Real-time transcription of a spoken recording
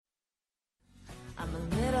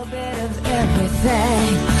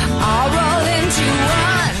everything all rolled into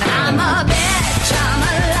one. I'm a bitch, I'm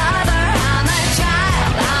a lover, I'm a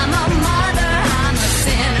child, I'm a mother, I'm a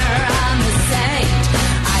sinner, I'm a saint.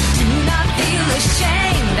 I do not feel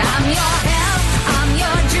ashamed. I'm your hell, I'm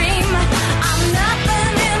your dream. I'm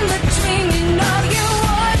nothing in between. You know you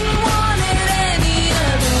wouldn't want it any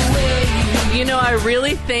other way. You know, I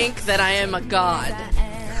really think that I am a god.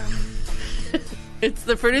 It's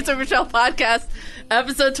the Producer Michelle Podcast,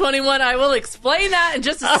 episode 21. I will explain that in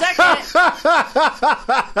just a second.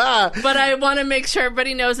 But I want to make sure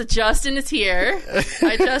everybody knows that Justin is here.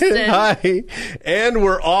 Hi, Justin. Hi. And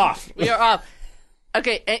we're off. We are off.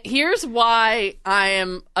 Okay, and here's why I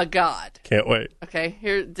am a god. Can't wait. Okay,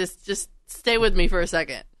 here, just stay with me for a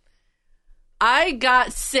second. I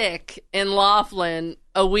got sick in Laughlin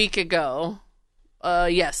a week ago.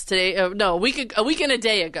 Yes, today. No, a week and a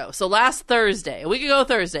day ago. So last Thursday, a week ago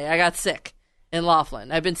Thursday, I got sick in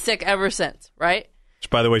Laughlin. I've been sick ever since, right?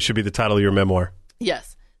 Which, by the way, should be the title of your memoir.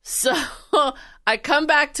 Yes. So I come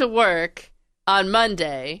back to work on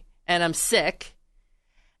Monday, and I'm sick,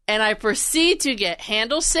 and I proceed to get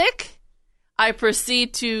Handel sick. I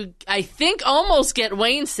proceed to, I think, almost get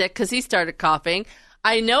Wayne sick because he started coughing.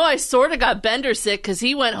 I know I sort of got Bender sick because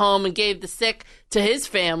he went home and gave the sick to his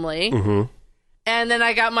family. Mm-hmm. And then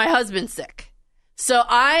I got my husband sick. So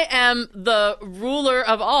I am the ruler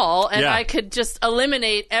of all, and I could just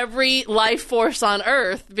eliminate every life force on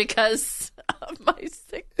Earth because of my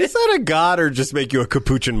sickness. Is that a god or just make you a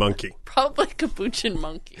capuchin monkey? Probably capuchin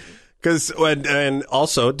monkey. Because and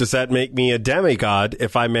also, does that make me a demigod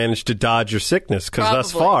if I manage to dodge your sickness? Because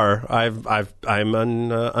thus far, I'm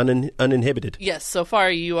uninhibited. Yes, so far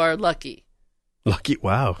you are lucky. Lucky?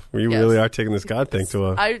 Wow, you really are taking this god thing to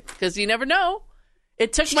a. Because you never know.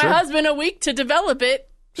 It took my husband a week to develop it.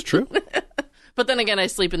 It's true. But then again, I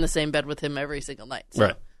sleep in the same bed with him every single night. So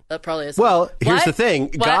right. That probably is. Well, here's the thing.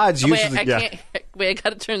 Gods usually. Wait, I got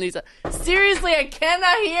to turn these up. Seriously, I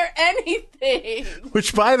cannot hear anything.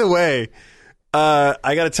 Which, by the way,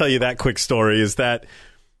 I got to tell you that quick story is that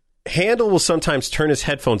Handel will sometimes turn his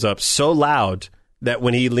headphones up so loud that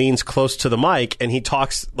when he leans close to the mic and he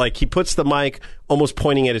talks, like he puts the mic almost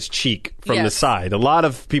pointing at his cheek from the side. A lot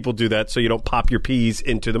of people do that so you don't pop your peas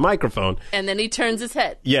into the microphone. And then he turns his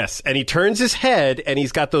head. Yes, and he turns his head and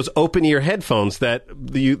he's got those open ear headphones that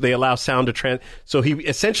they allow sound to So he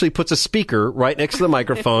essentially puts a speaker right next to the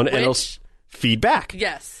microphone and it'll feed back.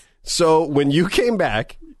 Yes. So when you came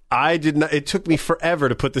back, I did not. It took me forever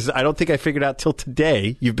to put this. I don't think I figured out till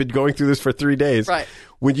today. You've been going through this for 3 days. Right.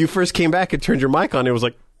 When you first came back and turned your mic on, it was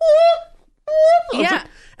like, yeah.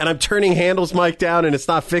 And I'm turning Handel's mic down, and it's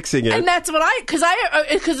not fixing it. And that's what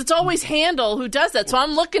because it's always Handel who does that. So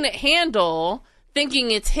I'm looking at Handel,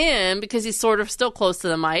 thinking it's him because he's sort of still close to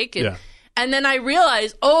the mic. And then I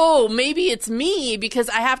realize, maybe it's me because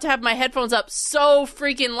I have to have my headphones up so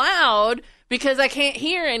freaking loud because I can't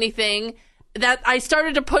hear anything. That I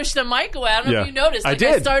started to push the mic away. I don't know if you noticed. I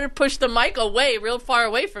did. I started to push the mic away, real far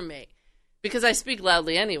away from me. Because I speak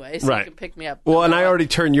loudly anyway, so you can pick me up. Well, and I already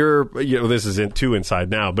turned this is too inside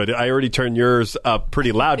now, but I already turned yours up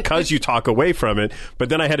pretty loud because you talk away from it. But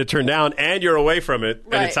then I had to turn down and you're away from it,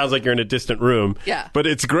 and it sounds like you're in a distant room. Yeah. But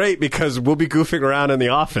it's great because we'll be goofing around in the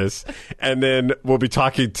office, and then we'll be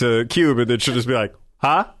talking to Cube, and then she'll just be like,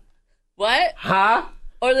 huh? What? Huh?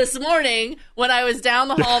 Or this morning, when I was down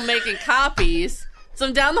the hall making copies. So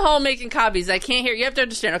I'm down the hall making copies. I can't hear. You have to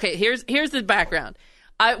understand. Okay, here's the background.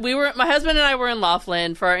 My husband and I were in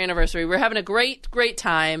Laughlin for our anniversary. We were having a great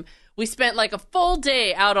time. We spent like a full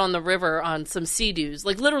day out on the river on some Sea-Doos.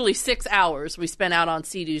 Like literally 6 hours we spent out on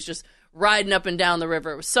Sea-Doos just riding up and down the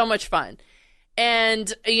river. It was so much fun.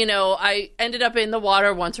 And, I ended up in the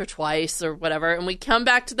water once or twice or whatever. And we come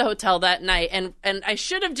back to the hotel that night. And I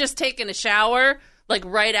should have just taken a shower like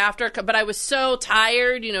right after. But I was so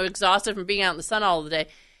tired, exhausted from being out in the sun all the day.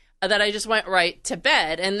 That I just went right to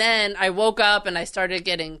bed. And then I woke up and I started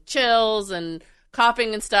getting chills and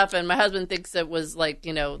coughing and stuff. And my husband thinks it was like,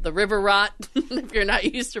 the river rot, if you're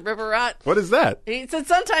not used to river rot. What is that? He said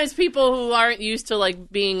sometimes people who aren't used to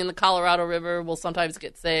like being in the Colorado River will sometimes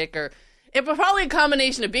get sick. Or it was probably a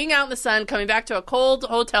combination of being out in the sun, coming back to a cold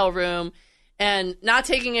hotel room and not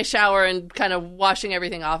taking a shower and kind of washing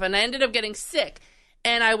everything off. And I ended up getting sick.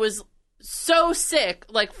 And I was so sick,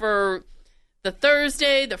 like for the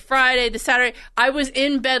Thursday, the Friday, the Saturday, I was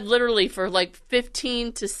in bed literally for like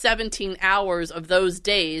 15 to 17 hours of those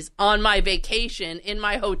days on my vacation in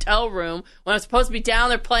my hotel room when I was supposed to be down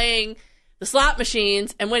there playing the slot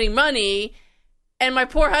machines and winning money. And my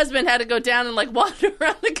poor husband had to go down and like wander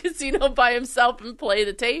around the casino by himself and play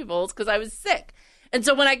the tables because I was sick. And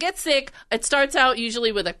so when I get sick, it starts out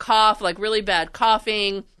usually with a cough, like really bad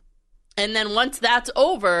coughing. And then once that's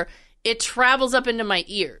over, it travels up into my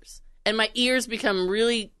ears. And my ears become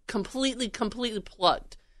really completely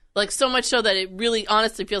plugged. Like so much so that it really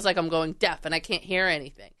honestly feels like I'm going deaf and I can't hear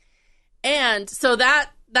anything. And so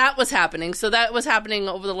that was happening. So that was happening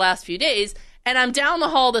over the last few days. And I'm down the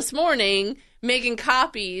hall this morning making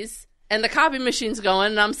copies, and the copy machine's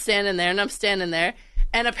going, and I'm standing there.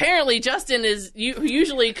 And apparently Justin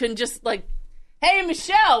usually can just like, hey,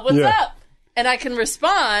 Michelle, what's up? And I can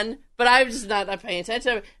respond, but I'm just not paying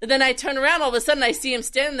attention. And then I turn around, all of a sudden I see him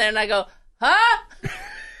standing there, and I go, huh?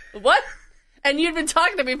 What? And you'd been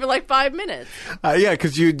talking to me for like 5 minutes. Yeah,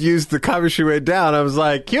 because you'd used the copy machine way down. I was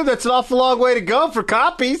like, Kim, that's an awful long way to go for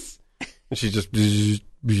copies. And she just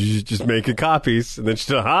making copies. And then she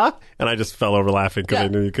said, huh? And I just fell over laughing because I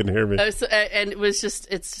knew you couldn't hear me. And it's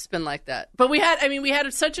just been like that. But we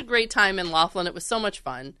had such a great time in Laughlin. It was so much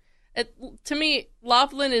fun. To me,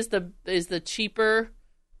 Laughlin is the cheaper,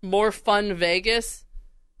 more fun Vegas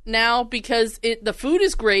now because the food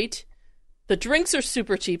is great. The drinks are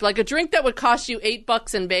super cheap. Like a drink that would cost you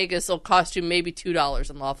 $8 in Vegas will cost you maybe $2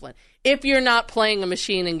 in Laughlin if you're not playing a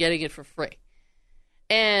machine and getting it for free.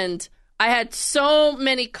 And I had so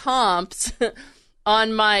many comps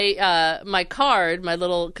on my card, my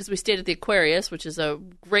little, because we stayed at the Aquarius, which is a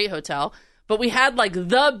great hotel. But we had like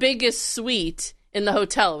the biggest suite in the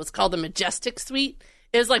hotel. It was called the Majestic Suite.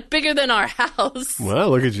 It was like bigger than our house. Well,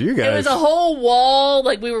 look at you guys. It was a whole wall.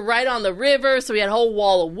 Like we were right on the river, so we had a whole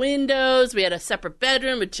wall of windows. We had a separate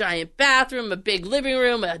bedroom, a giant bathroom, a big living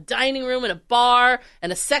room, a dining room, and a bar,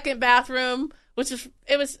 and a second bathroom,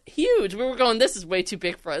 it was huge. We were going, this is way too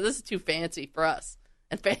big for us. This is too fancy for us.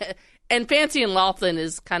 And fancy in Laughlin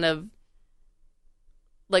is kind of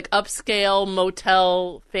like upscale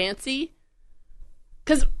motel fancy.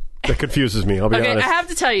 Because that confuses me. I'll be honest. I have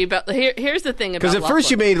to tell you about here's the thing about because at Laughlin.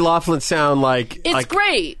 first you made Laughlin sound like it's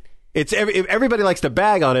great. It's everybody likes to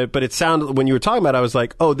bag on it, but it sounded when you were talking about it, I was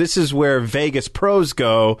like, oh, this is where Vegas pros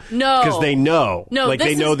go. No, because they know. No, like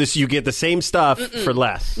they know this. You get the same stuff for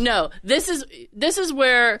less. No, this is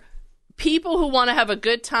where people who want to have a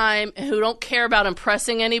good time and who don't care about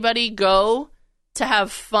impressing anybody go to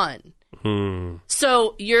have fun.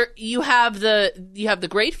 So you have the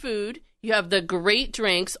great food. You have the great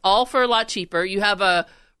drinks, all for a lot cheaper. You have a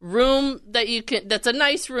room that's a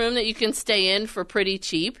nice room that you can stay in for pretty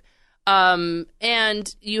cheap.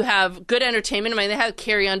 And you have good entertainment. I mean, they had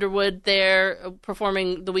Carrie Underwood there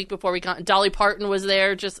performing the week before we got. Dolly Parton was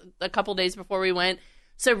there just a couple days before we went.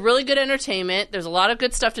 So really good entertainment. There's a lot of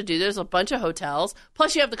good stuff to do. There's a bunch of hotels.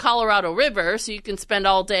 Plus you have the Colorado River, so you can spend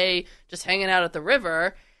all day just hanging out at the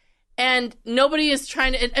river. And nobody is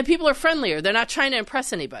trying to, and people are friendlier. They're not trying to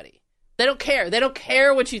impress anybody. They don't care. They don't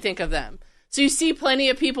care what you think of them. So you see plenty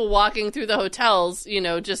of people walking through the hotels,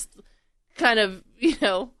 just kind of,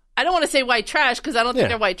 I don't want to say white trash because I don't think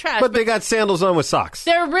they're white trash. But they got sandals on with socks.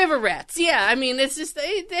 They're river rats. Yeah, I mean, it's just,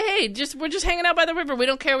 hey, we're just hanging out by the river. We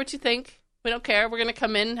don't care what you think. We don't care. We're going to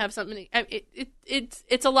come in and have something.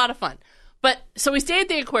 It's a lot of fun. But so we stayed at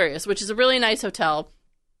the Aquarius, which is a really nice hotel.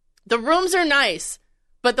 The rooms are nice.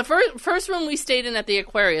 But the first room we stayed in at the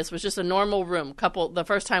Aquarius was just a normal room. The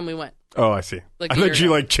first time we went. Oh, I see. I thought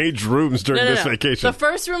you changed rooms during this vacation. The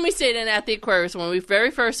first room we stayed in at the Aquarius when we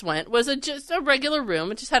very first went was just a regular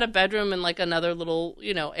room. It just had a bedroom and like another little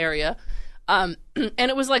area, and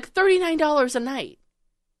it was like $39 a night.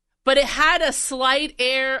 But it had a slight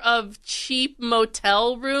air of cheap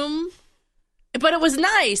motel room, but it was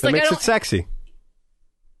nice. That makes it sexy.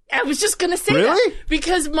 I was just going to say that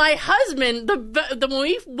because my husband, when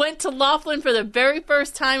we went to Laughlin for the very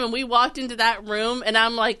first time and we walked into that room and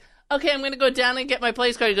I'm like, okay, I'm going to go down and get my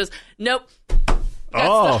place card. He goes, nope.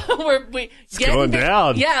 It's going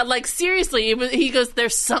down. Yeah, like seriously. He goes,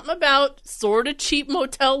 there's something about sort of cheap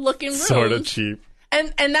motel looking rooms. Sort of cheap.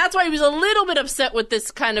 And that's why he was a little bit upset with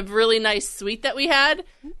this kind of really nice suite that we had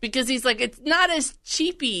because he's like, it's not as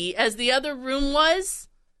cheapy as the other room was.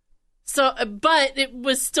 So, but it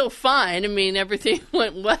was still fine. I mean, everything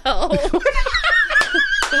went well.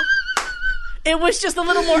 It was just a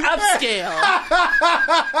little more upscale.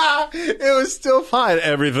 It was still fine.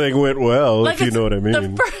 Everything went well, if you know what I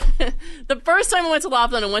mean. The first time I went to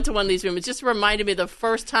Laughlin and went to one of these rooms, it just reminded me the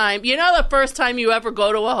first time you ever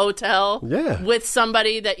go to a hotel with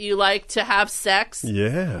somebody that you like to have sex.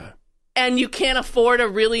 Yeah. And you can't afford a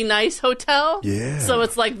really nice hotel. Yeah. So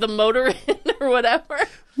it's like the Motor Inn or whatever.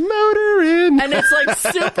 Motor Inn. And it's like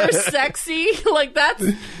super sexy. Like that's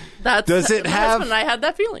does it my have, husband and I had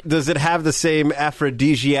that feeling. Does it have the same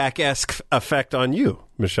aphrodisiac-esque effect on you?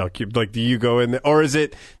 Michelle? Like, do you go in there? Or is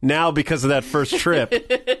it now because of that first trip,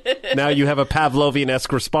 now you have a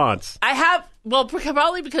Pavlovian-esque response? I have, well,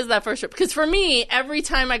 probably because of that first trip. Because for me, every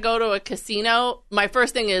time I go to a casino, my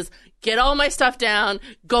first thing is get all my stuff down,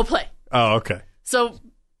 go play. Oh, okay. So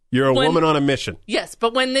you're a woman on a mission. Yes,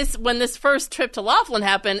 but when this first trip to Laughlin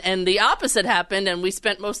happened and the opposite happened and we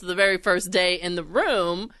spent most of the very first day in the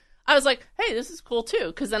room, I was like, hey, this is cool too,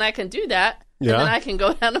 because then I can do that and then I can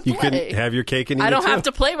go down and you play. You can have your cake and eat I don't it too. have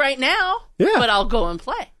to play right now, but I'll go and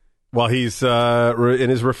play. While he's in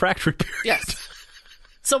his refractory period. Yes.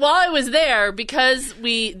 So while I was there, because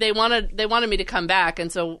they wanted me to come back,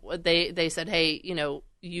 and so they said, hey,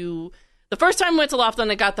 the first time we went to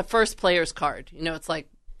Laughlin, I got the first player's card. It's like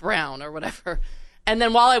brown or whatever. And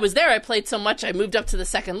then while I was there, I played so much, I moved up to the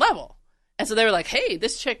second level. And so they were like, hey,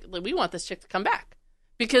 we want this chick to come back.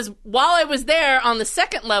 Because while I was there on the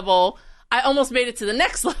second level, I almost made it to the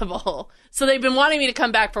next level. So they've been wanting me to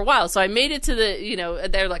come back for a while. So I made it to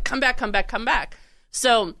they're like, come back, come back, come back.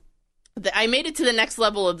 So I made it to the next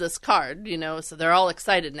level of this card, so they're all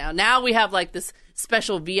excited now. Now we have like this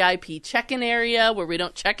special VIP check-in area where we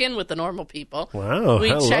don't check in with the normal people. Wow, we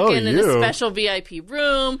hello, check in you. a special VIP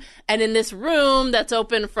room, and in this room that's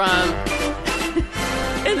open from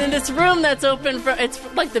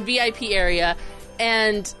it's like the VIP area,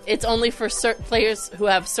 and it's only for certain players who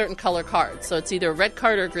have certain color cards. So it's either a red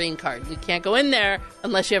card or a green card. You can't go in there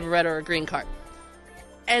unless you have a red or a green card.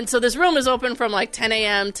 And so this room is open from like 10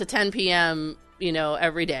 a.m. to 10 p.m.,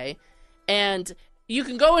 every day. And you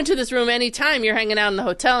can go into this room anytime you're hanging out in the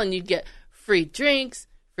hotel, and you get free drinks,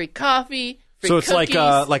 free coffee, free So it's cookies.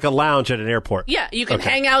 like a lounge at an airport. Yeah, you can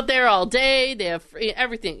hang out there all day. They have free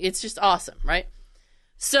everything. It's just awesome, right?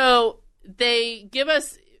 So they give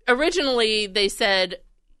us, originally they said,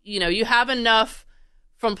 you have enough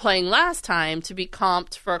from playing last time to be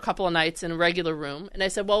comped for a couple of nights in a regular room. And I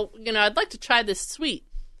said, well, I'd like to try this suite.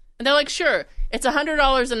 And they're like, sure, it's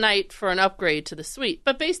 $100 a night for an upgrade to the suite.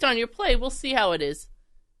 But based on your play, we'll see how it is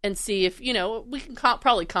and see if, we can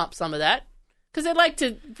probably comp some of that. Because they'd like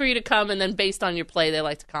for you to come, and then based on your play, they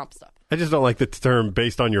like to comp stuff. I just don't like the term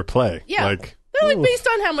based on your play. Yeah. They're like, based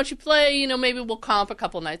on how much you play, maybe we'll comp a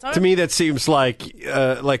couple nights. To me, that seems like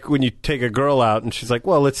when you take a girl out and she's like,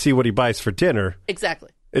 well, let's see what he buys for dinner.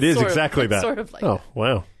 Exactly. It is sort exactly that. Sort of like that.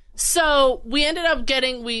 Wow. So we ended up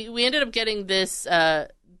getting this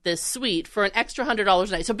this suite for an extra $100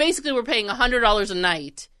 a night. So basically, we're paying $100 a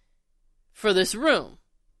night for this room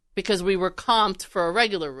because we were comped for a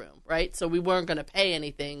regular room, right? So we weren't going to pay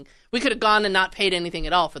anything. We could have gone and not paid anything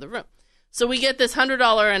at all for the room. So we get this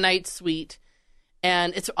 $100 a night suite,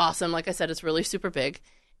 and it's awesome. Like I said, it's really super big.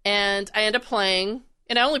 And I end up playing,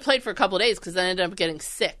 and I only played for a couple of days because I ended up getting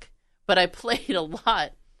sick. But I played a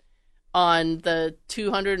lot on the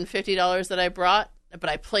 $250 that I brought, but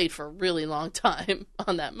I played for a really long time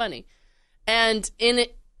on that money. And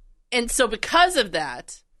so because of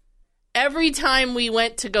that, every time we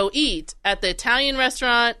went to go eat at the Italian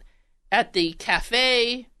restaurant, at the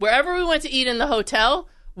cafe, wherever we went to eat in the hotel,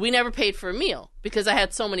 we never paid for a meal because I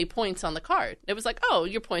had so many points on the card. It was like, oh,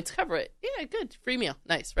 your points cover it. Yeah, good. Free meal.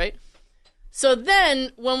 Nice, right? So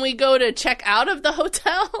then when we go to check out of the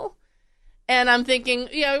hotel, and I'm thinking,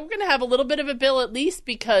 yeah, we're going to have a little bit of a bill at least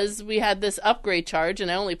because we had this upgrade charge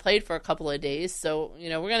and I only played for a couple of days. So, we're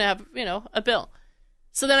going to have, a bill.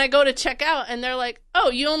 So then I go to check out and they're like, oh,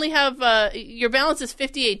 you only have, your balance is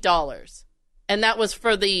 $58. And that was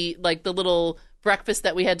for the little breakfast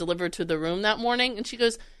that we had delivered to the room that morning. And she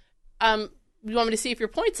goes, you want me to see if your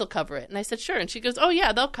points will cover it? And I said, sure. And she goes, oh,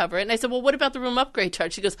 yeah, they'll cover it. And I said, well, what about the room upgrade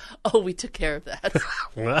charge? She goes, oh, we took care of that.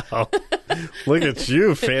 Wow. Look at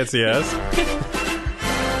you, fancy ass.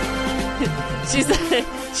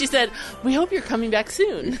 She said, we hope you're coming back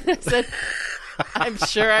soon. I said, I'm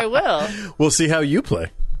sure I will. We'll see how you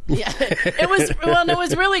play. Yeah. It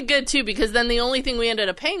was really good, too, because then the only thing we ended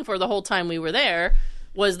up paying for the whole time we were there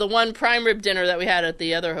was the one prime rib dinner that we had at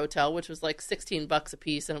the other hotel, which was like $16 a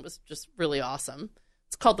piece, and it was just really awesome.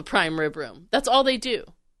 It's called the Prime Rib Room. That's all they do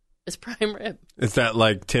is prime rib. Is that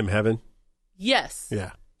like Tim Heaven? Yes.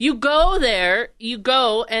 Yeah. You go there,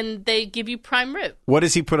 and they give you prime rib. What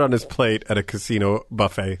does he put on his plate at a casino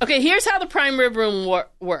buffet? Okay, here's how the Prime Rib Room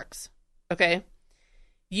works, okay?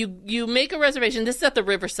 You make a reservation. This is at the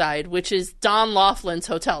Riverside, which is Don Laughlin's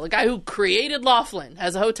hotel. The guy who created Laughlin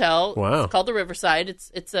has a hotel. Wow. It's called the Riverside.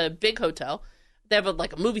 It's a big hotel. They have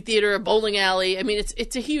a movie theater, a bowling alley. I mean,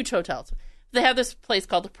 it's a huge hotel. They have this place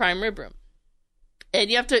called the Prime Rib Room. And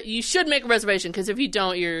you should make a reservation because if you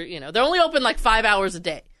don't, they're only open like 5 hours a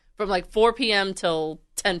day from like 4 p.m. till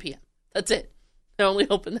 10 p.m. That's it. They're only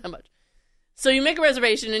open that much. So you make a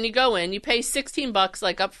reservation and you go in. You pay $16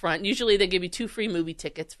 like up front. Usually they give you 2 free movie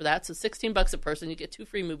tickets for that. So $16 a person, you get 2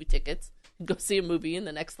 free movie tickets. You go see a movie in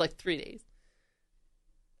the next like 3 days.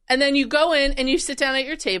 And then you go in and you sit down at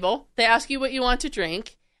your table. They ask you what you want to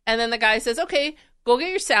drink. And then the guy says, okay, go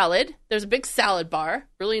get your salad. There's a big salad bar,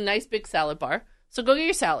 really nice big salad bar. So go get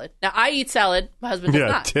your salad. Now, I eat salad. My husband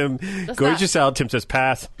does not. Tim, Does go not. eat your salad. Tim says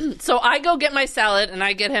pass. So I go get my salad, and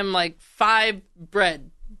I get him like 5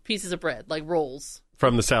 pieces of bread, like rolls.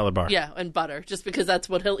 From the salad bar. Yeah, and butter, just because that's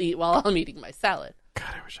what he'll eat while I'm eating my salad.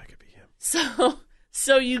 God, I wish I could be him.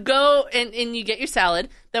 So you go and you get your salad.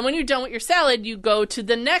 Then when you're done with your salad, you go to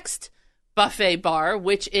the next buffet bar,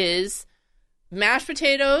 which is mashed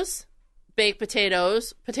potatoes, baked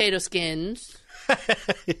potatoes, potato skins.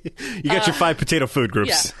 You got your 5 potato food groups.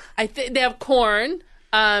 Yeah, I think they have corn,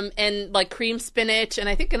 and like cream spinach, and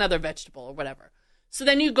I think another vegetable or whatever. So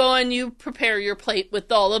then you go and you prepare your plate with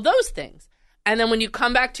all of those things, and then when you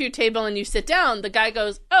come back to your table and you sit down, the guy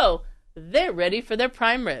goes, "Oh, they're ready for their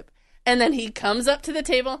prime rib," and then he comes up to the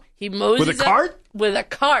table. He moseys With a cart? With a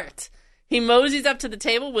cart. He moseys up to the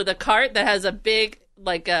table with a cart that has a big,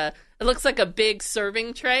 it looks like a big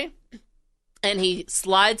serving tray, and he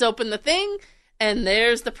slides open the thing. And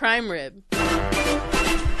there's the prime rib.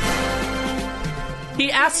 He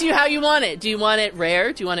asks you how you want it. Do you want it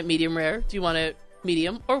rare? Do you want it medium rare? Do you want it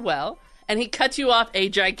medium or well? And he cuts you off a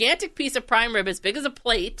gigantic piece of prime rib as big as a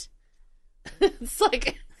plate. It's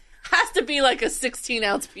like, has to be like a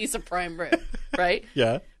 16-ounce piece of prime rib, right?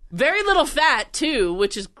 Yeah. Very little fat, too,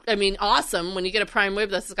 which is, awesome. When you get a prime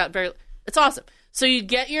rib, it's awesome. So you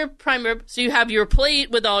get your prime rib, so you have your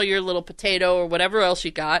plate with all your little potato or whatever else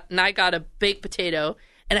you got, and I got a baked potato,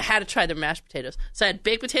 and I had to try the mashed potatoes. So I had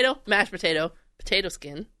baked potato, mashed potato, potato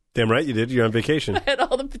skin. Damn right you did. You're on vacation. I had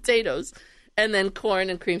all the potatoes, and then corn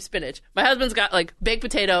and cream spinach. My husband's got, like, baked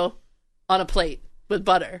potato on a plate with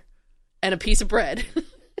butter and a piece of bread, and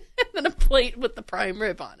then a plate with the prime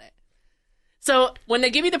rib on it. So when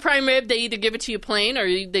they give you the prime rib, they either give it to you plain or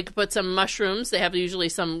they could put some mushrooms. They have usually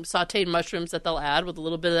some sauteed mushrooms that they'll add with a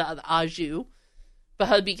little bit of the au jus. But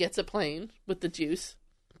hubby gets it plain with the juice.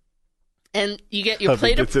 And you get your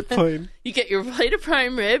plate of plain. You get your plate of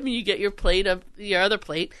prime rib, and you get your plate of your other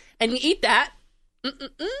plate, and you eat that.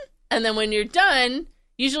 And then when you're done,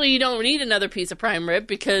 usually you don't need another piece of prime rib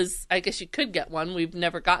because I guess you could get one. We've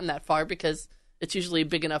never gotten that far because it's usually a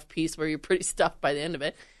big enough piece where you're pretty stuffed by the end of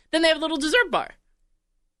it. Then they have a little dessert bar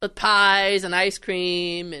with pies and ice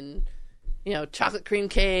cream and, chocolate cream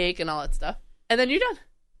cake and all that stuff. And then you're done.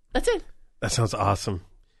 That's it. That sounds awesome.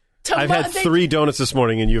 I've had 3 donuts this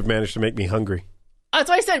morning, and you've managed to make me hungry. That's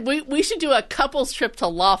why I said we should do a couples trip to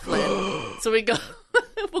Laughlin. So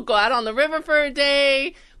we'll go out on the river for a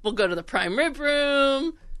day. We'll go to the prime rib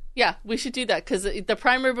room. Yeah, we should do that because the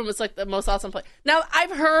prime rib room is like the most awesome place. Now,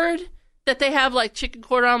 I've heard that they have like chicken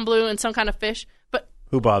cordon bleu and some kind of fish, but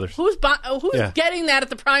who bothers? Who's getting that at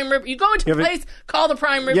the prime rib? You go into a place called the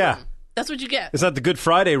prime rib room. That's what you get. It's not the Good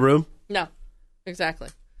Friday room. No, exactly.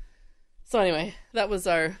 So anyway, that was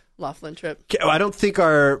our Laughlin trip. I don't think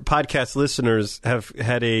our podcast listeners have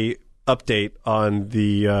had a update on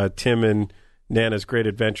the Tim and Nana's Great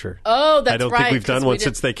Adventure. Oh, that's right. I don't think we've done one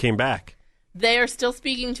since they came back. They are still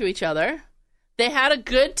speaking to each other. They had a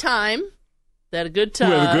good time. We had a good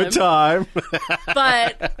time.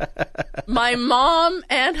 But my mom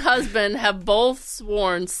and husband have both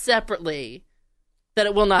sworn separately that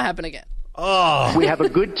it will not happen again. Oh. We have a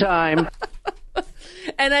good time.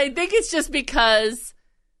 And I think it's just because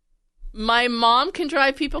my mom can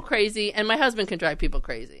drive people crazy and my husband can drive people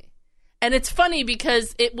crazy. And it's funny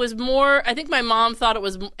because it was more, I think my mom thought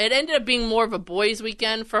it ended up being more of a boys'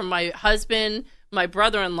 weekend for my husband, my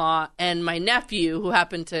brother-in-law, and my nephew who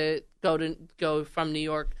happened to go from New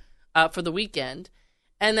York for the weekend.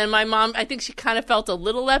 And then my mom, I think she kind of felt a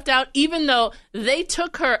little left out, even though they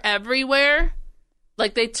took her everywhere.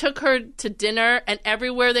 Like, they took her to dinner, and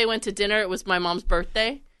everywhere they went to dinner, it was my mom's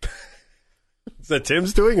birthday. Is that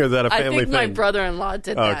Tim's doing, or is that a family thing? I think my brother-in-law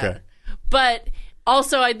did that. Okay. But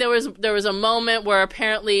also, there was a moment where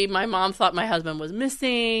apparently my mom thought my husband was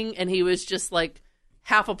missing, and he was just, like,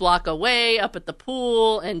 half a block away up at the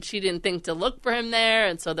pool, and she didn't think to look for him there.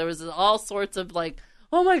 And so there was all sorts of, like,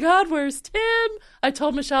 oh, my God, where's Tim? I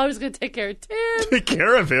told Michelle I was going to take care of Tim. Take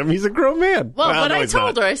care of him? He's a grown man. Well, but I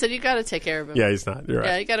told her, I said, you got to take care of him. Yeah, he's not. You're right.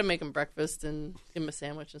 Yeah, you got to make him breakfast and give him a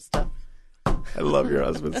sandwich and stuff. I love your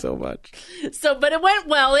husband so much. But it went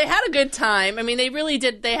well. They had a good time. I mean, they really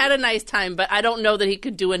did. They had a nice time, but I don't know that he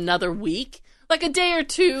could do another week. Like a day or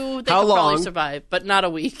two, they could probably survive, but not a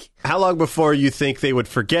week. How long before you think they would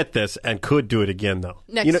forget this and could do it again, though?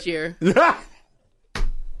 Next year.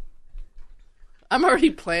 I'm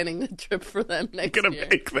already planning the trip for them next Gonna year.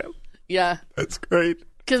 make them. Yeah. That's great.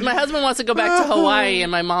 Because my husband wants to go back to Hawaii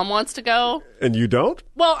and my mom wants to go. And you don't?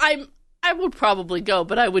 Well, I would probably go,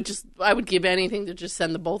 but I would give anything to just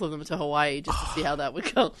send the both of them to Hawaii just to see how that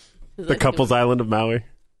would go. The couple's island of Maui.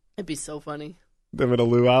 It'd be so funny. Them in a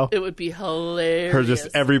luau. It would be hilarious. Her just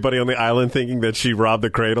everybody on the island thinking that she robbed the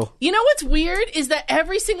cradle. You know what's weird is that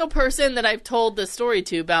every single person that I've told this story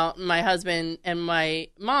to about my husband and my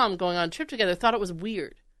mom going on a trip together thought it was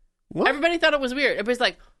weird. What? Everybody thought it was weird. Everybody's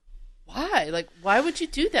like, why? Like, why would you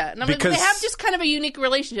do that? And I'm Because- like, they have just kind of a unique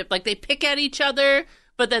relationship. Like, they pick at each other,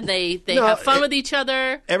 but then they No, have fun with each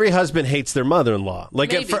other. Every husband hates their mother-in-law.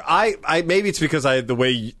 Like Maybe. maybe it's because the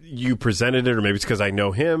way you presented it, or maybe it's because I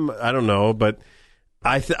know him. I don't know, but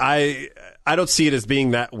I don't see it as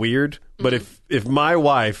being that weird. But if my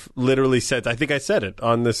wife literally said, I think I said it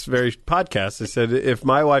on this very podcast. I said, if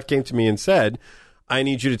my wife came to me and said, I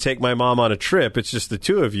need you to take my mom on a trip, it's just the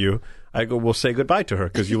two of you, I go, we'll say goodbye to her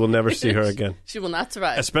because you will never see her again. She will not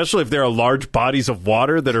survive. Especially if there are large bodies of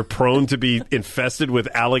water that are prone to be infested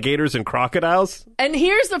with alligators and crocodiles. And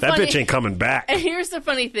here's the That funny bitch ain't coming back. And here's the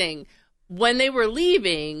funny thing. When they were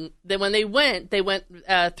leaving, when they went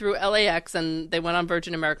through LAX and they went on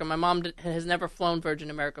Virgin America. My mom has never flown Virgin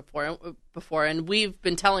America before, and we've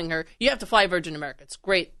been telling her, you have to fly Virgin America. It's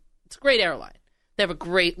great. It's a great airline. They have a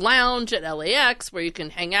great lounge at LAX where you can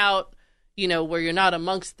hang out, where you're not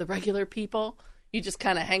amongst the regular people. You just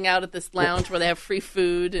kind of hang out at this lounge where they have free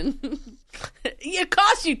food, and it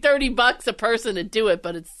costs you $30 a person to do it,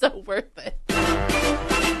 but it's so worth it.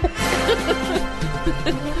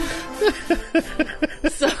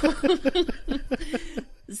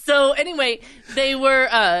 So anyway, they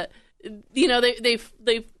were,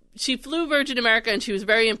 she flew Virgin America and she was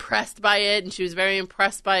very impressed by it, and she was very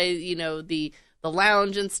impressed by, the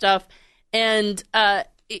lounge and stuff. And,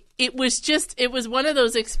 it was one of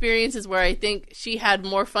those experiences where I think she had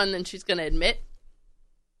more fun than she's going to admit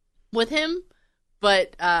with him.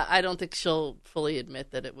 But, I don't think she'll fully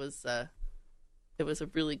admit that it was a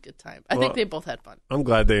really good time. I think they both had fun. I'm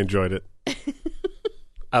glad they enjoyed it.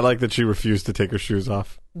 I like that she refused to take her shoes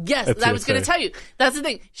off. Yes, I was going to tell you. That's the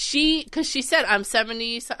thing. Because she said, I'm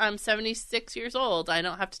 76 years old. I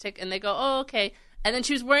don't have to take, and they go, oh, okay. And then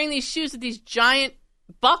she was wearing these shoes with these giant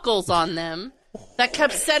buckles on them that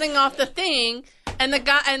kept setting off the thing. And the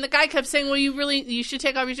guy kept saying, well, you should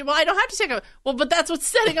take off your shoes. Well, I don't have to take off. Well, but that's what's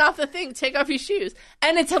setting off the thing. Take off your shoes.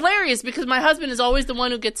 And it's hilarious because my husband is always the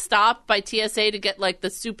one who gets stopped by TSA to get like the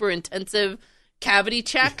super intensive cavity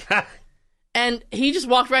check. And he just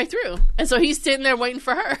walked right through. And so he's sitting there waiting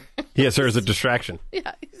for her. He has her as a distraction.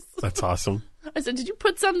 Yeah. That's awesome. I said, did you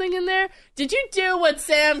put something in there? Did you do what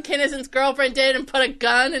Sam Kinnison's girlfriend did and put a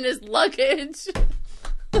gun in his luggage?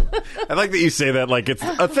 I like that you say that like it's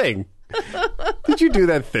a thing. Did you do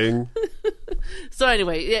that thing? So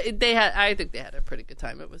anyway, I think they had a pretty good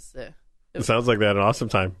time. It sounds like they had an awesome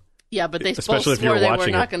time. Yeah, but they both Especially if you're swore they were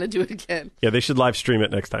watching not it. going to do it again. Yeah, they should live stream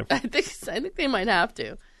it next time. I think they might have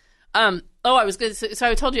to. I was going to. So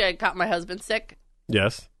I told you I got my husband sick.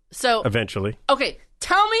 Yes, So eventually. okay,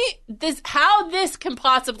 tell me how this can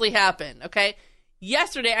possibly happen. Okay,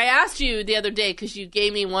 yesterday I asked you the other day because you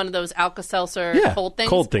gave me one of those Alka-Seltzer Yeah, cold things.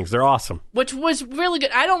 Cold things. They're awesome. Which was really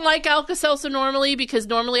good. I don't like Alka-Seltzer normally because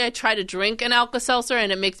normally I try to drink an Alka-Seltzer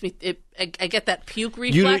and it makes me, I get that puke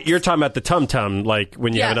reflex. You're talking about the tum-tum, like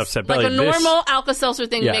when you have an Yes, upset belly. like a normal Alka-Seltzer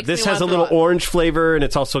thing Yeah, makes this me has a wanna little throw up. orange flavor, and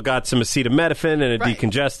it's also got some acetaminophen and a Right.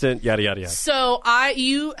 decongestant, yada, yada, yada. So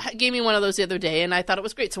you gave me one of those the other day and I thought it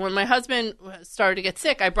was great. So when my husband started to get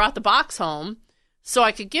sick, I brought the box home so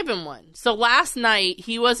I could give him one. So last night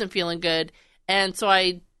he wasn't feeling good, and so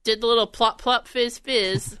I did the little plop plop fizz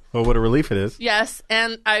fizz. Well, what a relief it is. Yes,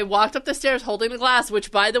 and I walked up the stairs holding the glass,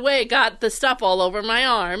 which, by the way, got the stuff all over my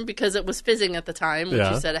arm because it was fizzing at the time, which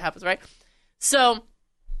Yeah. you said it happens, right? So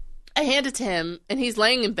I handed it to him, and he's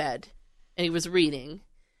laying in bed, and he was reading.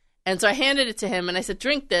 And so I handed it to him, and I said,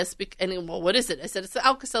 drink this. And he, well, what is it? I said, it's the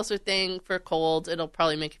Alka-Seltzer thing for colds. It'll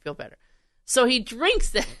probably make you feel better. So he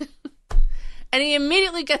drinks it, and he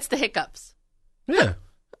immediately gets the hiccups. Yeah.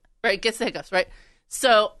 Right, gets the hiccups, right?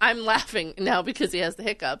 So I'm laughing now because he has the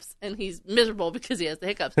hiccups, and he's miserable because he has the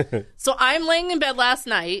hiccups. So I'm laying in bed last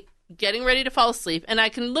night, getting ready to fall asleep, and I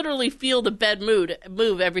can literally feel the bed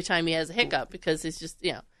move every time he has a hiccup because he's just,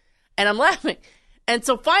 and I'm laughing. And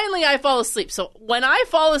so finally I fall asleep. So when I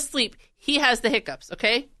fall asleep, he has the hiccups,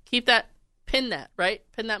 okay? Pin that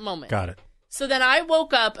moment. Got it. So then I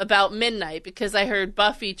woke up about midnight because I heard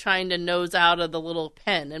Buffy trying to nose out of the little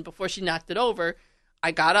pen. And before she knocked it over,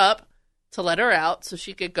 I got up to let her out so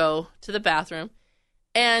she could go to the bathroom.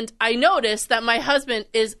 And I noticed that my husband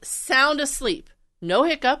is sound asleep. no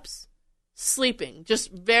hiccups, sleeping,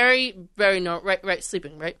 just very, very right,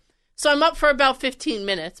 sleeping, right? So I'm up for about 15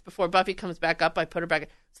 minutes before Buffy comes back up. I put her back in.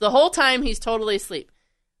 So the whole time he's totally asleep.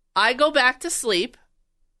 I go back to sleep,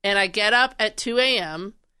 and I get up at 2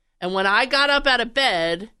 a.m., and when I got up out of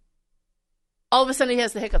bed, all of a sudden he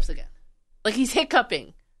has the hiccups again. Like he's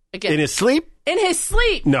hiccuping again. In his sleep? In his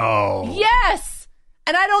sleep. No. Yes.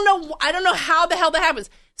 And I don't know how the hell that happens.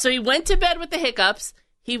 So he went to bed with the hiccups.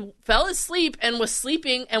 He fell asleep and was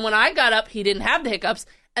sleeping. And when I got up, he didn't have the hiccups.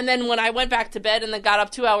 And then when I went back to bed and then got up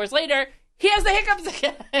 2 hours later, he has the hiccups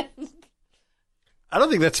again. I don't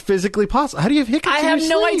think that's physically possible. How do you have hiccups I in have your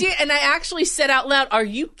no sleep? idea. And I actually said out loud, "Are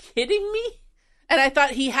you kidding me?" And I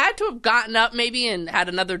thought he had to have gotten up maybe and had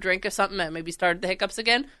another drink or something and maybe started the hiccups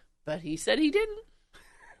again. But he said he didn't.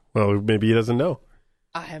 Well, maybe he doesn't know.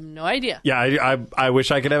 I have no idea. Yeah, I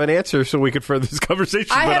wish I could have an answer so we could further this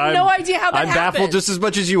conversation. I have no idea how that I'm baffled happened. just as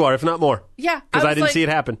much as you are, if not more. Yeah. Because I was didn't like, see it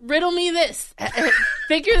happen. Riddle me this.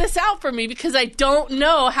 Figure this out for me because I don't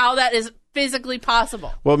know how that is physically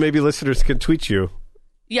possible. Well, maybe listeners can tweet you.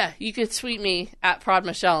 Yeah, you could tweet me at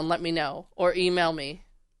ProdMichelle and let me know. Or email me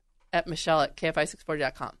at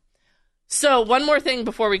michelle@kfi640.com. So, one more thing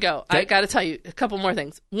before we go. Okay. I got to tell you a couple more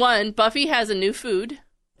things. One, Buffy has a new food.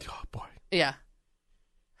 Oh, boy. Yeah.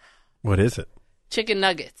 What is it? Chicken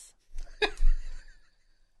nuggets.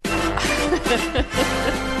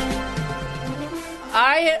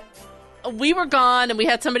 We were gone and we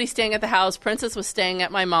had somebody staying at the house. Princess was staying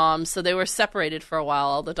at my mom's, so they were separated for a while,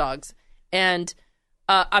 all the dogs. And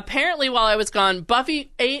apparently while I was gone,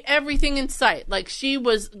 Buffy ate everything in sight. Like she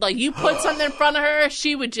was, like you put something in front of her,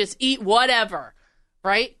 she would just eat whatever,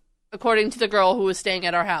 right? According to the girl who was staying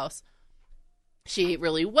at our house. She ate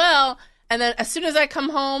really well. And then as soon as I come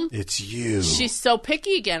home, It's you. she's so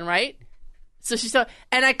picky again, right? So she's so,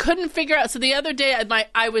 and I couldn't figure out. So the other day,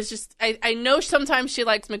 I know sometimes she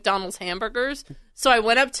likes McDonald's hamburgers. So I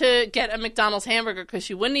went up to get a McDonald's hamburger because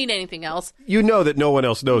she wouldn't eat anything else. You know that no one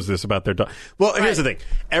else knows this about their dog. Well, here's the thing.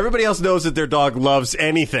 Everybody else knows that their dog loves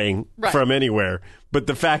anything from anywhere. But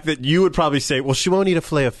the fact that you would probably say, well, she won't eat a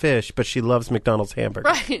filet of fish, but she loves McDonald's hamburger.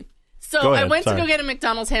 Right. So Go ahead, I went sorry. to go get a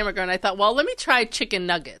McDonald's hamburger and I thought, well, let me try chicken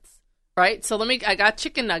nuggets. Right? So I got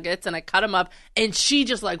chicken nuggets and I cut them up and she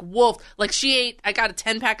just like wolfed. Like she ate, I got a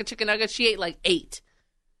 10-pack of chicken nuggets. She ate like 8.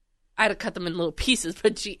 I had to cut them in little pieces,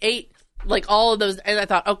 but she ate like all of those. And I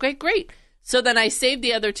thought, okay, great. So then I saved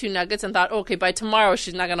the other 2 nuggets and thought, okay, by tomorrow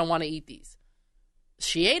she's not going to want to eat these.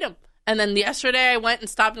 She ate them. And then yesterday I went and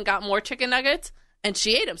stopped and got more chicken nuggets and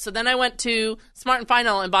she ate them. So then I went to Smart and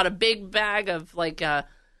Final and bought a big bag of like the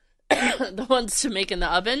ones to make in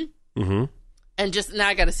the oven. Mm-hmm. And just now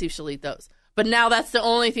I got to see if she'll eat those. But now that's the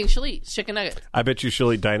only thing she'll eat, chicken nuggets. I bet you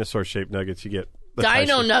she'll eat dinosaur-shaped nuggets. You get the Dino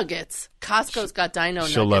Tyson. nuggets. Costco's got dino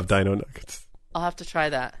nuggets. She'll love dino nuggets. I'll have to try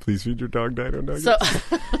that. Please feed your dog dino nuggets. So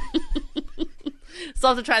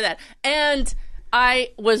I'll have to try that. And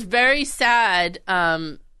I was very sad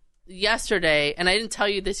yesterday, and I didn't tell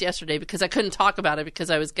you this yesterday because I couldn't talk about it because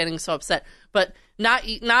I was getting so upset. But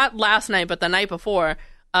not last night, but the night before,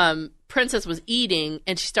 Princess was eating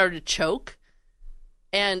and she started to choke.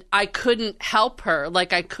 And I couldn't help her.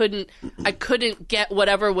 Like I couldn't get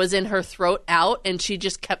whatever was in her throat out, and she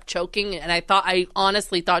just kept choking. And I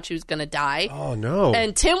honestly thought she was gonna die. Oh no!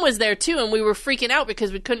 And Tim was there too, and we were freaking out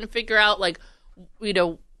because we couldn't figure out, like, you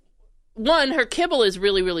know, one, her kibble is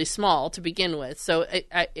really, really small to begin with, so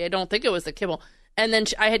I don't think it was the kibble. And then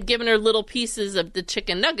I had given her little pieces of the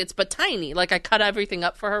chicken nuggets, but tiny. Like I cut everything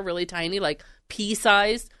up for her really tiny, like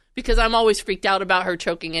pea-sized. Because I'm always freaked out about her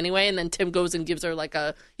choking anyway, and then Tim goes and gives her like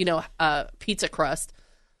a pizza crust.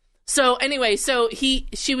 So anyway,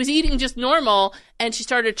 she was eating just normal, and she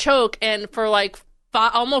started to choke, and for like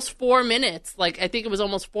almost 4 minutes, like I think it was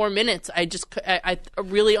almost 4 minutes, I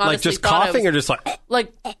really honestly like just thought coughing I or was, just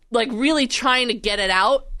like like really trying to get it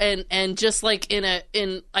out, and just like in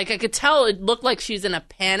like I could tell it looked like she's in a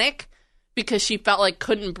panic because she felt like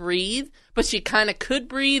couldn't breathe, but she kind of could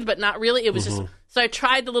breathe, but not really. It was just. So I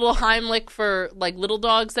tried the little Heimlich for like little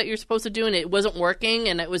dogs that you're supposed to do, and it wasn't working,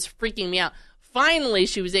 and it was freaking me out. Finally,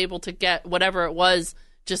 she was able to get whatever it was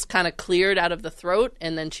just kind of cleared out of the throat,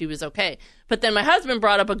 and then she was okay. But then my husband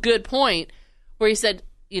brought up a good point where he said,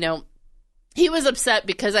 you know, he was upset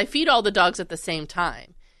because I feed all the dogs at the same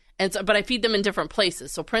time. But I feed them in different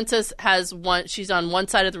places. So Princess has one, she's on one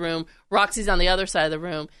side of the room, Roxy's on the other side of the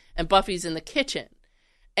room, and Buffy's in the kitchen.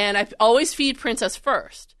 And I always feed Princess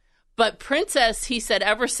first. But Princess, he said,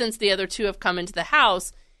 ever since the other 2 have come into the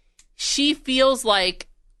house, she feels like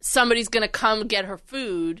somebody's going to come get her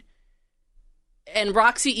food. And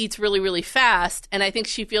Roxy eats really, really fast. And I think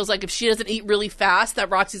she feels like if she doesn't eat really fast, that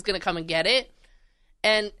Roxy's going to come and get it.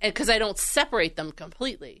 and because I don't separate them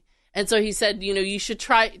completely. And so he said, you should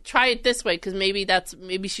try it this way, because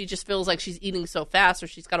maybe she just feels like she's eating so fast, or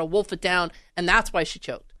she's got to wolf it down, and that's why she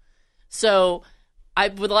choked. So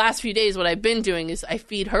with the last few days, what I've been doing is I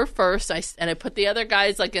feed her first, and I put the other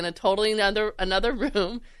guys like in a totally another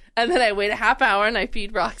room, and then I wait a half hour and I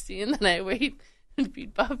feed Roxy, and then I wait and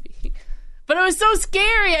feed Buffy. But it was so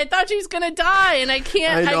scary. I thought she was going to die, and I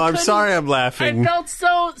can't. I know. I'm sorry I'm laughing. I felt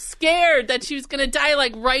so scared that she was going to die,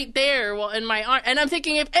 like, right there in my arm. And I'm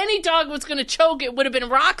thinking, if any dog was going to choke, it would have been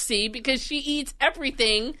Roxy, because she eats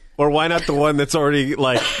everything. Or why not the one that's already,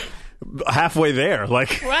 like, halfway there?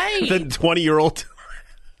 Like, right. The 20-year-old.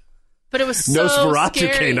 But it was so Nosferatu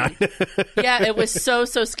scary. canine. Yeah, it was so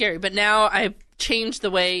scary. But now I've changed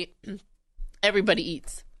the way everybody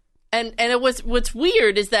eats. And what's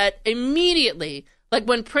weird is that immediately, like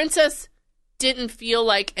when Princess didn't feel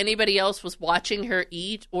like anybody else was watching her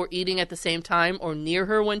eat or eating at the same time or near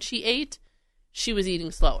her when she ate, she was eating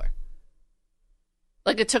slower.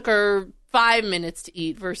 Like it took her 5 minutes to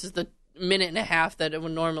eat versus the minute and a half that it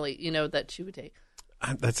would normally, that she would take.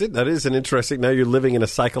 That's it. That is an interesting. Now you're living in a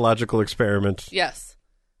psychological experiment. Yes.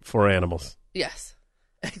 For animals. Yes.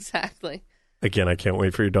 Exactly. Again, I can't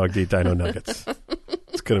wait for your dog to eat dino nuggets.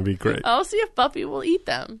 It's going to be great. I'll see if Buffy will eat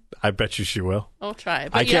them. I bet you she will. I'll try.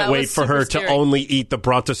 But I can't wait for her to only eat the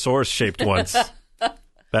Brontosaurus-shaped ones.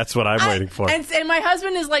 That's what I'm waiting for. And my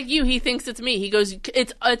husband is like you. He thinks it's me. He goes,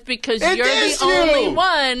 it's because It you're is the you! only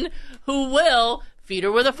one who will feed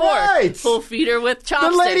her with a fork. Right. Who'll feed her with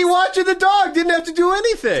chopsticks. The lady watching the dog didn't have to do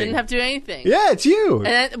anything. Didn't have to do anything. Yeah, it's you.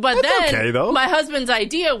 But That's then okay, though. my husband's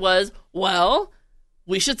idea was, well,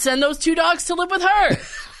 we should send those 2 dogs to live with her.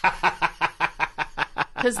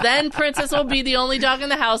 Because then Princess will be the only dog in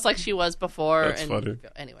the house like she was before. That's funny.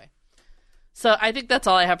 Anyway. So I think that's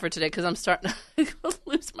all I have for today, because I'm starting to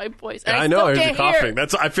lose my voice. And I know, still here's the can't coughing. hear.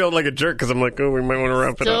 I feel like a jerk because I'm like, oh, we might want to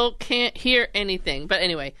wrap it up. Still can't hear anything. But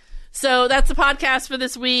anyway, so that's the podcast for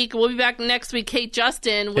this week. We'll be back next week. Kate,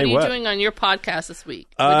 Justin, what are you doing on your podcast this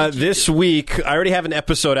week? This week, I already have an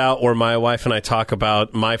episode out where my wife and I talk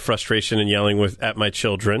about my frustration and yelling at my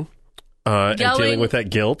children. And dealing with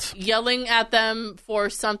that guilt. Yelling at them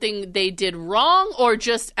for something they did wrong, or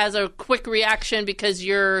just as a quick reaction because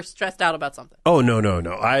you're stressed out about something? Oh, no.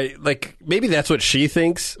 Maybe that's what she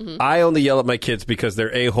thinks. Mm-hmm. I only yell at my kids because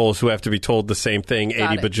they're a-holes who have to be told the same thing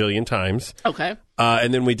 80 bajillion times. Okay.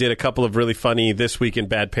 And then we did a couple of really funny This Week in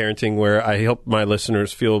Bad Parenting where I help my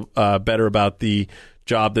listeners feel better about the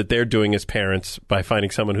job that they're doing as parents by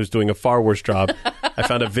finding someone who's doing a far worse job. I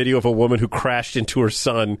found a video of a woman who crashed into her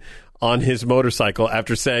son on his motorcycle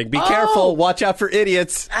after saying, be careful, watch out for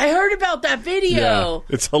idiots. I heard about that video.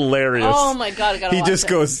 Yeah, it's hilarious. Oh my God, I gotta watch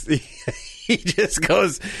it. He just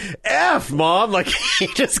goes, F, Mom. Like, he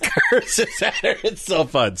just curses at her. It's so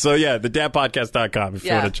fun. So, yeah, thedadpodcast.com if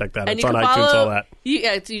you want to check that out. It's on iTunes, all that.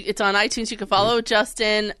 It's on iTunes. You can follow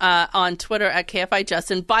Justin on Twitter at KFI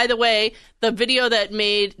Justin. By the way, the video that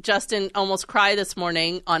made Justin almost cry this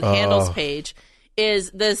morning on Handel's page is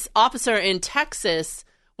this officer in Texas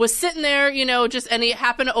was sitting there, and he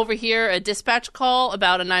happened to overhear a dispatch call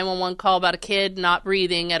about a 911 call about a kid not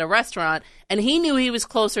breathing at a restaurant, and he knew he was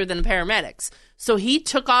closer than paramedics. So he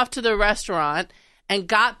took off to the restaurant and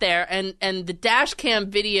got there, and the dash cam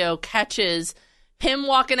video catches him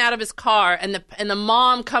walking out of his car and the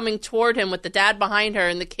mom coming toward him with the dad behind her,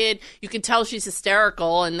 and the kid, you can tell she's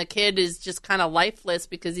hysterical, and the kid is just kind of lifeless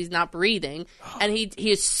because he's not breathing. And he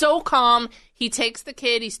is so calm. He takes the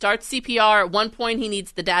kid, he starts CPR. At one point, he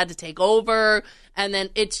needs the dad to take over. And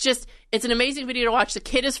then it's an amazing video to watch. The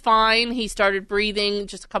kid is fine. He started breathing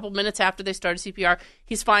just a couple minutes after they started CPR.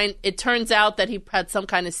 He's fine. It turns out that he had some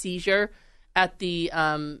kind of seizure at the,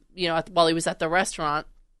 while he was at the restaurant.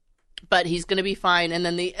 But he's going to be fine. And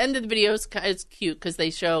then the end of the video is cute because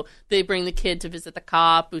they bring the kid to visit the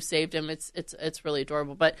cop who saved him. It's really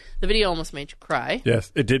adorable. But the video almost made you cry.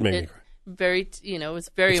 Yes, it did make me cry. It's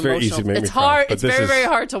very emotional. Very easy to make it's me cry, hard. but It's very, very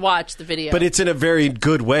hard to watch the video. But it's in a very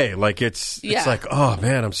good way. Like it's like, oh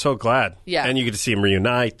man, I'm so glad. Yeah. And you get to see them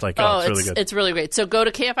reunite. Like, it's really good. It's really great. So go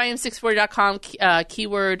to KFIM640.com,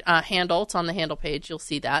 keyword handle. It's on the handle page. You'll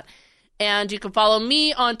see that. And you can follow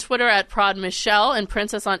me on Twitter at ProdMichelle and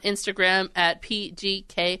Princess on Instagram at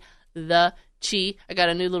PGKTheChi. I got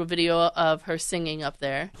a new little video of her singing up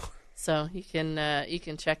there, so you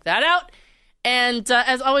can check that out. And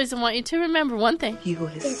as always, I want you to remember one thing: you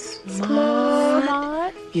is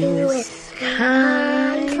smart, you is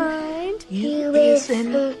kind, you is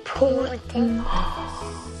important.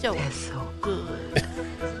 So That's so good.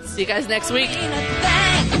 See you guys next week.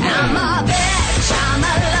 I'm a bitch, I'm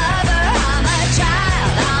a